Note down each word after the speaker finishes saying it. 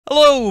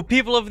Hello,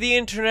 people of the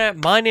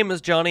internet, my name is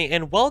Johnny,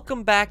 and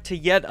welcome back to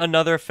yet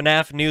another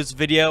FNaF news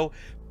video.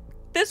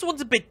 This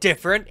one's a bit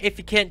different, if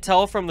you can't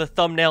tell from the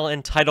thumbnail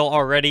and title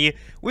already.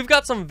 We've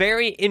got some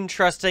very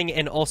interesting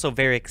and also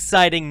very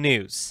exciting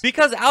news.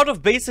 Because out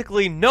of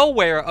basically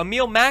nowhere,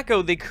 Emil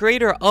Mako, the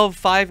creator of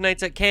Five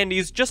Nights at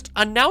Candy's, just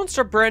announced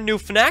a brand new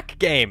FNaC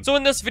game. So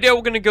in this video,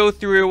 we're going to go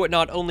through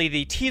not only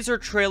the teaser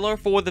trailer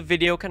for the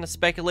video, kind of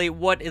speculate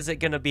what is it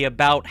going to be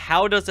about,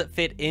 how does it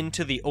fit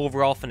into the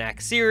overall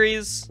FNaC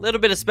series, a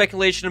little bit of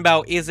speculation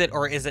about is it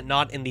or is it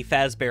not in the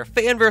Fazbear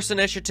Fanverse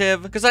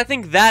initiative, because I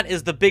think that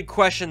is the big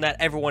question that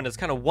everyone is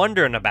kind of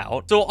wondering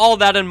about. So all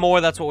that and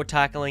more, that's what we're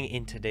tackling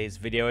in today's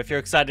video. If you're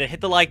excited, hit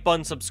the like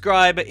button,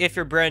 subscribe. If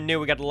you're brand new,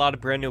 we got a lot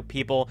of brand new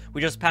people. We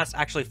just passed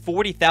actually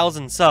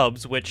 40,000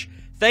 subs, which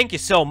thank you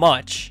so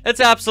much. It's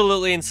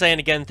absolutely insane.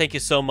 Again, thank you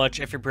so much.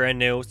 If you're brand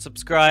new,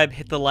 subscribe,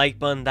 hit the like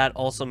button. That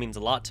also means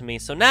a lot to me.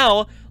 So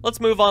now, let's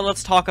move on.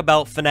 Let's talk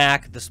about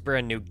FNaC, this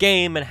brand new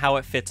game, and how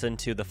it fits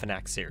into the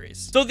FNaC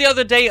series. So the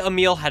other day,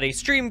 Emil had a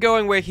stream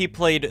going where he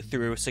played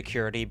through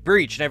Security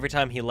Breach, and every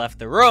time he left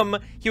the room,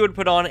 he would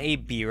put on a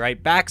Be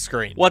Right Back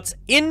screen. What's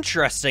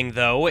interesting,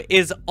 though,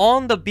 is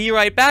on the Be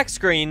Right Back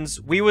screens,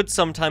 we would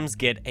sometimes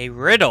get a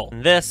riddle.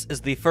 And this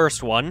is the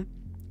first one.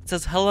 It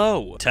says,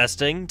 hello.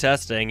 Testing,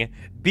 testing.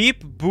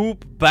 Beep,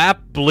 boop,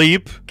 bap,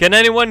 bleep. Can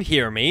anyone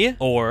hear me?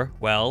 Or,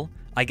 well,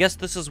 I guess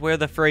this is where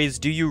the phrase,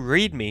 do you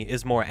read me,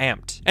 is more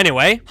amped.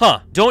 Anyway,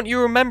 don't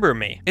you remember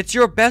me? It's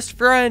your best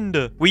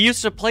friend. We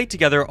used to play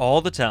together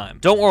all the time.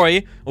 Don't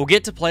worry, we'll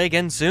get to play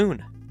again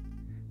soon.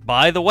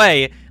 By the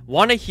way,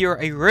 want to hear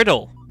a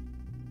riddle?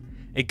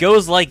 It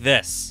goes like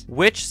this.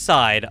 Which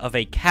side of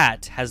a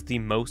cat has the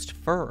most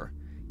fur?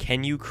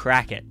 Can you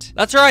crack it?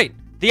 That's right.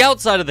 The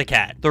outside of the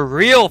cat. The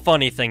real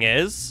funny thing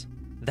is,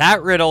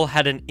 that riddle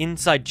had an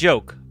inside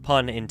joke,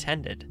 pun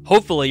intended.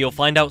 Hopefully you'll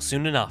find out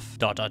soon enough. ...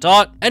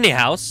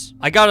 Anyhows,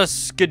 I gotta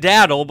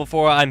skedaddle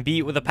before I'm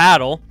beat with a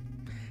paddle.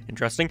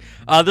 Interesting.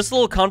 This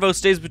little convo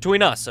stays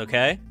between us,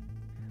 okay?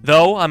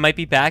 Though, I might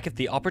be back if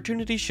the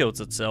opportunity shows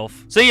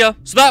itself. See ya!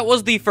 So that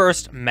was the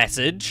first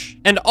message.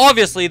 And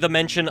obviously, the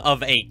mention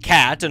of a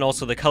cat and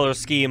also the color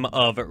scheme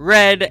of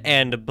red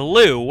and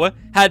blue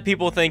had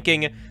people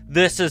thinking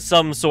this is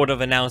some sort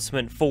of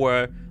announcement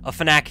for a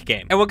FNaC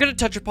game. And we're going to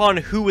touch upon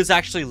who is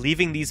actually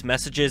leaving these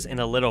messages in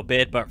a little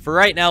bit, but for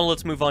right now,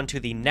 let's move on to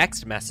the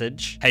next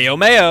message. Heyo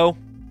mayo!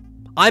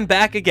 I'm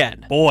back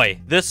again. Boy,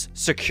 this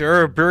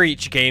Secure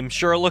Breach game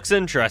sure looks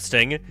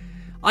interesting.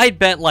 I'd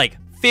bet like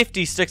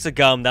 50 sticks of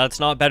gum that it's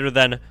not better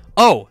than,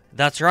 oh,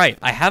 that's right,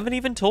 I haven't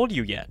even told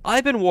you yet.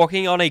 I've been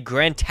working on a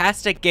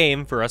grantastic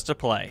game for us to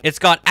play. It's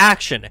got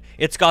action,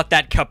 it's got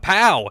that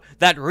kapow,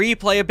 that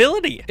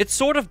replayability. It's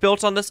sort of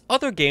built on this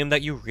other game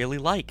that you really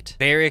liked.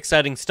 Very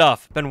exciting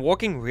stuff, been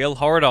working real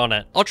hard on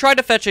it. I'll try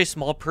to fetch a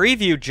small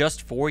preview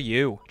just for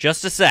you.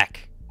 Just a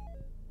sec.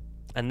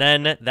 And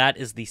then that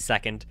is the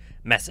second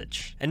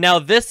message. And now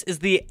this is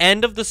the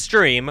end of the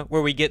stream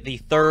where we get the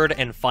third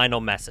and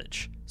final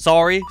message.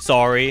 Sorry.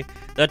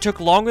 That took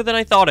longer than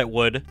I thought it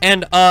would.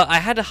 And, I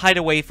had to hide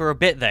away for a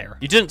bit there.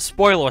 You didn't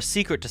spoil our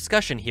secret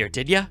discussion here,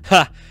 did ya?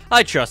 Ha!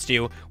 I trust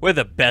you. We're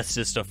the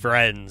bestest of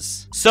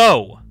friends.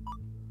 So,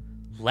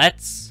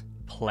 let's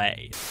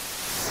play.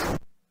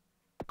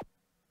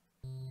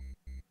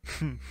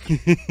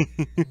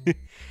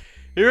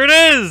 Here it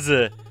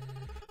is!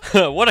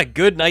 What a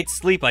good night's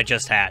sleep I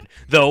just had.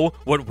 Though,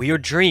 what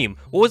weird dream.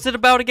 What was it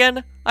about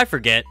again? I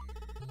forget.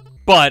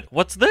 But,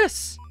 what's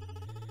this?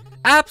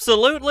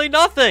 Absolutely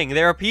nothing!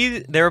 There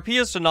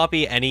appears to not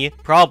be any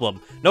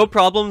problem. No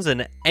problems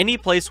in any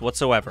place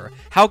whatsoever.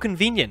 How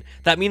convenient.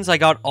 That means I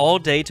got all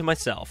day to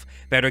myself.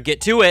 Better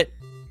get to it.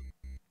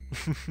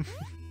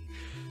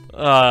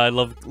 I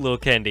love little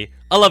Candy.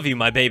 I love you,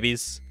 my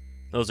babies.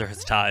 Those are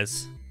his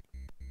ties.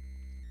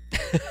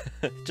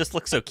 Just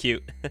looks so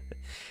cute.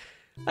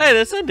 Hey,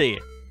 there's Cindy.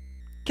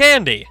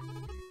 Candy.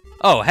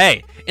 Oh,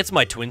 hey. It's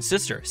my twin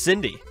sister,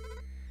 Cindy.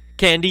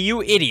 Candy,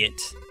 you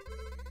idiot.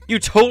 You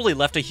totally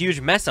left a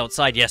huge mess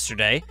outside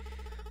yesterday.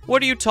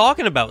 What are you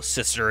talking about,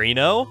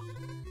 sisterino?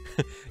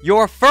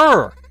 Your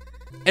fur!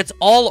 It's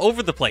all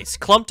over the place,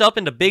 clumped up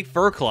into big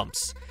fur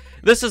clumps.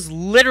 This is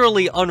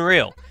literally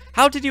unreal.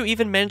 How did you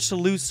even manage to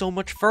lose so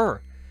much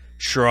fur?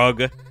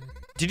 Shrug.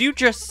 Did you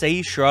just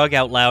say shrug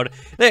out loud?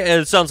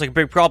 It sounds like a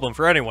big problem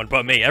for anyone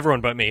but me,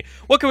 everyone but me.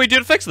 What can we do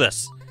to fix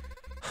this?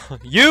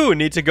 You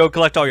need to go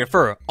collect all your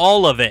fur,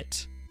 all of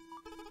it.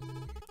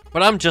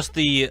 But I'm just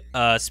the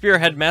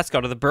spearhead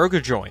mascot of the burger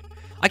joint.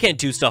 I can't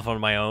do stuff on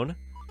my own.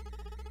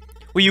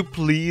 Will you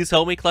please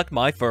help me collect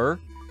my fur?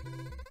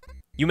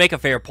 You make a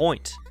fair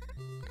point.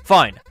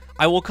 Fine,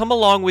 I will come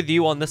along with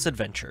you on this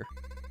adventure.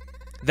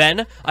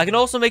 Then, I can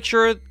also make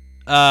sure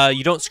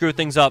you don't screw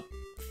things up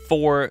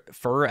for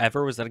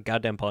forever. Was that a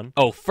goddamn pun?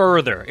 Oh,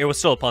 further. It was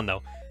still a pun,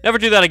 though. Never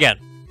do that again.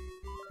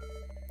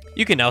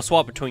 You can now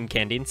swap between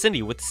Candy and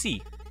Cindy with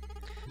C.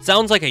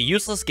 Sounds like a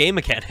useless game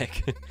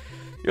mechanic.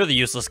 You're the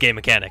useless game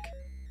mechanic.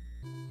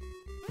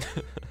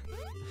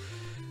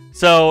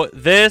 So,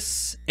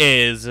 this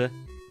is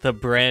the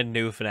brand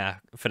new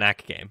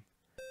FNaC game.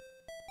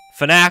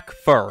 FNaC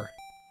fur.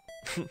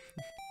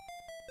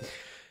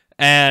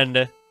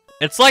 And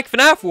it's like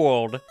FNaF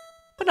World,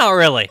 but not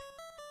really.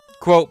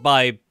 Quote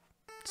by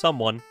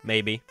someone,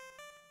 maybe.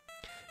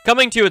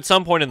 Coming to you at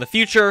some point in the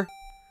future.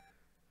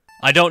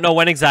 I don't know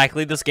when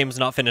exactly, this game's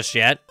not finished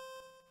yet.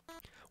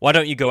 Why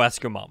don't you go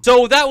ask your mom?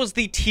 So that was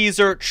the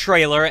teaser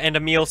trailer, and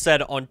Emil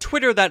said on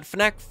Twitter that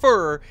FNaC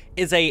Fur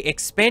is a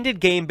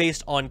expanded game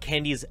based on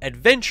Candy's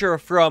adventure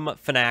from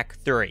FNaC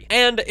 3.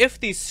 And if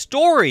the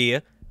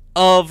story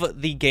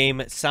of the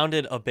game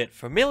sounded a bit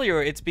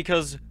familiar, it's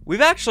because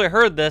we've actually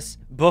heard this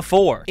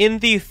before. In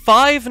the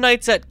Five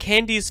Nights at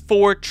Candy's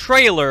 4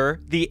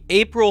 trailer, the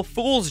April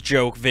Fool's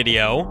joke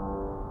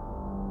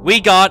video, we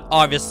got,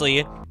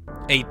 obviously,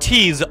 a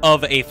tease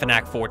of a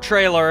FNaC 4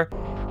 trailer,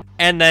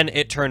 and then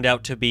it turned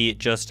out to be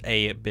just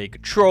a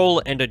big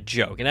troll and a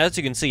joke. And as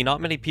you can see,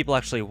 not many people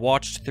actually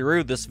watched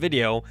through this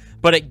video,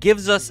 but it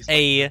gives us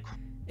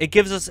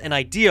an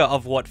idea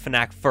of what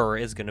FNaC Fur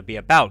is going to be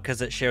about,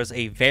 because it shares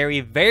a very,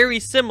 very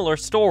similar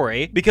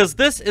story, because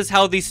this is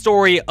how the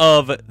story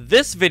of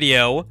this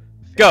video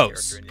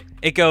goes.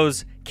 It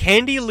goes,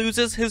 Candy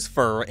loses his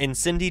fur, and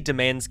Cindy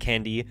demands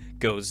Candy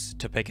goes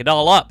to pick it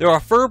all up. There are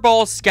fur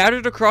balls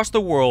scattered across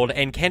the world,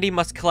 and Candy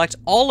must collect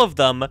all of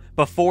them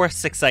before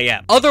 6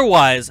 a.m.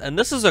 Otherwise, and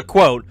this is a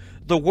quote,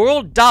 the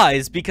world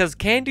dies because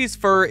Candy's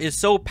fur is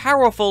so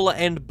powerful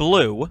and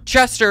blue.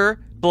 Chester,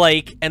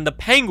 Blake, and the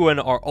penguin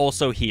are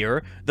also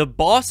here. The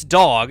boss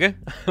dog,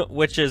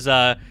 which is,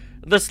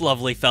 this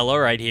lovely fellow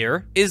right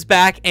here, is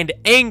back and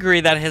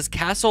angry that his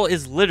castle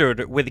is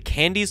littered with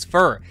Candy's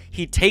fur.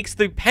 He takes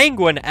the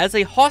penguin as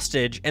a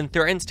hostage and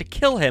threatens to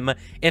kill him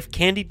if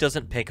Candy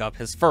doesn't pick up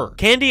his fur.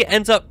 Candy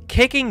ends up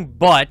kicking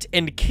butt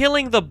and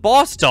killing the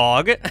boss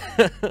dog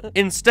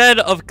instead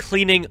of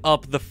cleaning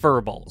up the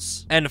fur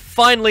balls. And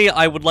finally,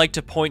 I would like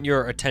to point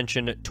your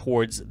attention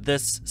towards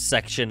this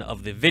section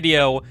of the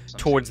video,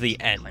 towards the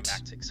end.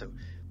 Climactic. So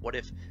what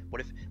if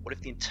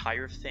the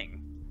entire thing,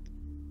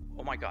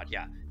 oh my god,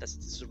 yeah, this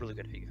is a really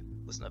good video.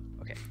 Listen up.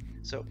 Okay.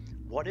 So,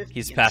 what if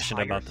he's the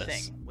passionate entire about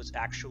this thing was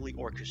actually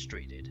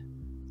orchestrated?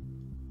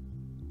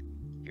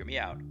 Hear me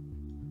out.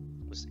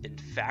 Was in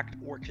fact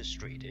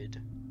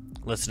orchestrated.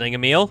 Listening,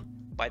 Emil?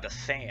 By the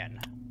fan.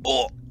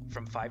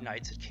 From Five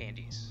Nights at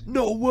Candy's.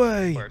 No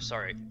way. Or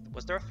sorry,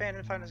 was there a fan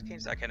in Five Nights at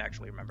Candy's? I can't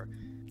actually remember.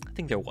 I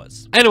think there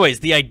was. Anyways,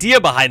 the idea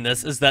behind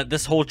this is that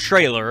this whole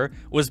trailer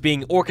was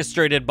being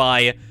orchestrated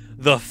by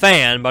the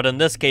fan, but in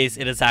this case,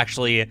 it is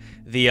actually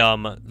the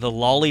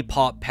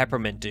Lollipop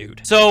Peppermint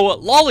dude. So,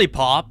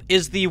 Lollipop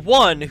is the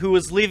one who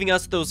is leaving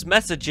us those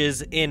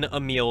messages in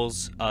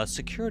Emil's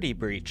security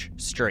breach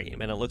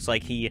stream, and it looks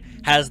like he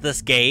has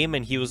this game,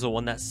 and he was the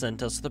one that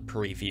sent us the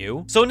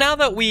preview. So now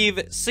that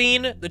we've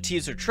seen the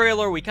teaser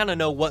trailer, we kind of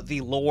know what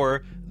the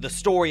lore, the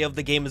story of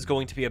the game is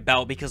going to be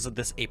about because of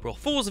this April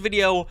Fool's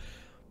video.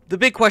 The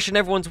big question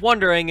everyone's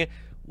wondering,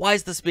 why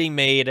is this being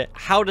made?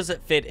 How does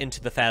it fit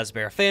into the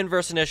Fazbear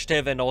Fanverse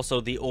initiative and also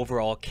the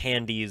overall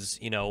Candy's,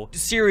 you know,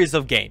 series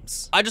of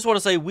games? I just want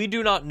to say we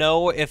do not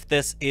know if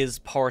this is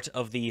part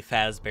of the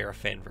Fazbear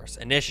Fanverse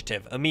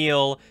initiative.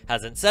 Emil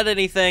hasn't said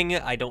anything.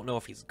 I don't know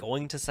if he's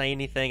going to say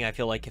anything. I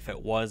feel like if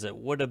it was, it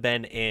would have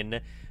been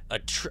in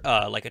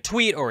like a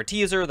tweet or a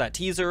teaser, that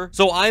teaser.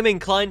 So I'm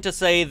inclined to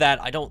say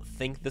that I don't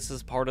think this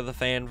is part of the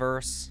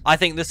Fanverse. I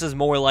think this is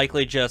more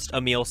likely just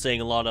Emil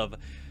saying a lot of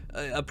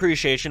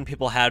appreciation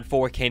people had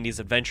for Candy's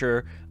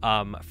adventure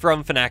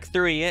from FNaC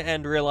 3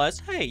 and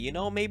realized, hey, you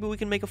know, maybe we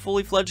can make a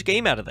fully fledged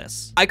game out of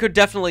this. I could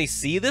definitely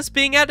see this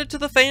being added to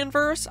the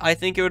Fanverse. I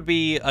think it would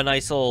be a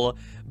nice little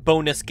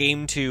bonus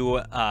game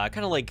to kind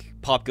of like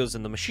Pop Goes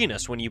and the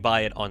Machinist when you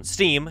buy it on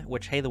Steam,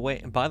 which, hey,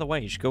 by the way,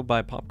 you should go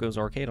buy Pop Goes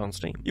Arcade on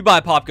Steam. You buy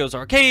Pop Goes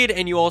Arcade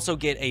and you also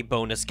get a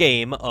bonus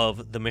game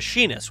of The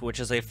Machinist, which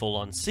is a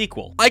full-on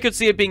sequel. I could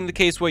see it being the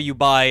case where you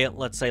buy,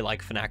 let's say,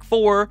 like FNaC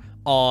 4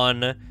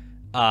 on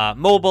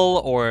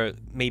mobile, or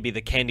maybe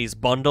the Candy's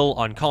bundle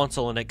on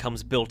console, and it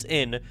comes built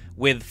in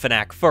with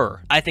FNaC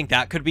Fur. I think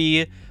that could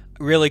be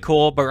really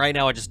cool, but right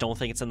now I just don't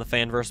think it's in the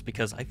Fanverse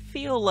because I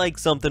feel like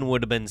something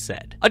would have been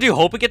said. I do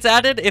hope it gets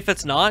added. If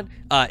it's not,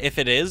 if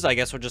it is, I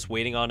guess we're just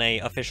waiting on a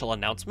official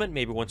announcement.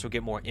 Maybe once we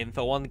get more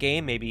info on the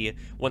game, maybe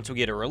once we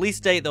get a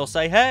release date, they'll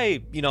say,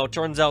 hey, you know,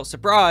 turns out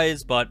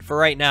surprise, but for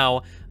right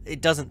now, it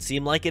doesn't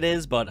seem like it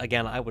is, but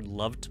again, I would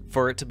love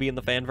for it to be in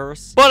the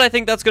Fanverse. But I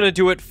think that's going to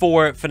do it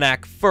for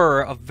FNaC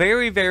Fur. A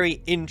very,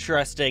 very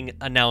interesting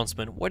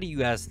announcement. What do you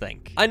guys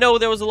think? I know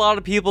there was a lot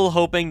of people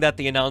hoping that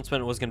the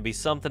announcement was going to be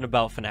something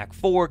about FNaC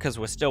 4 because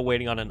we're still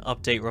waiting on an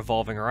update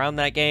revolving around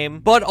that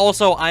game. But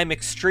also, I'm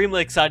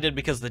extremely excited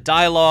because the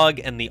dialogue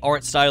and the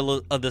art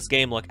style of this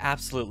game look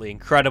absolutely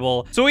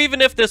incredible. So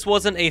even if this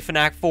wasn't a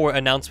FNaC 4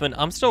 announcement,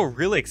 I'm still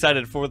really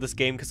excited for this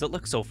game because it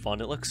looks so fun.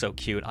 It looks so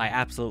cute. I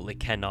absolutely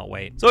cannot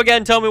wait. So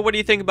again, tell me what do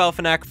you think about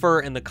FNaC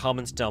Fur in the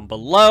comments down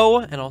below,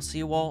 and I'll see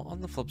you all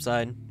on the flip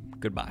side.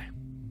 Goodbye.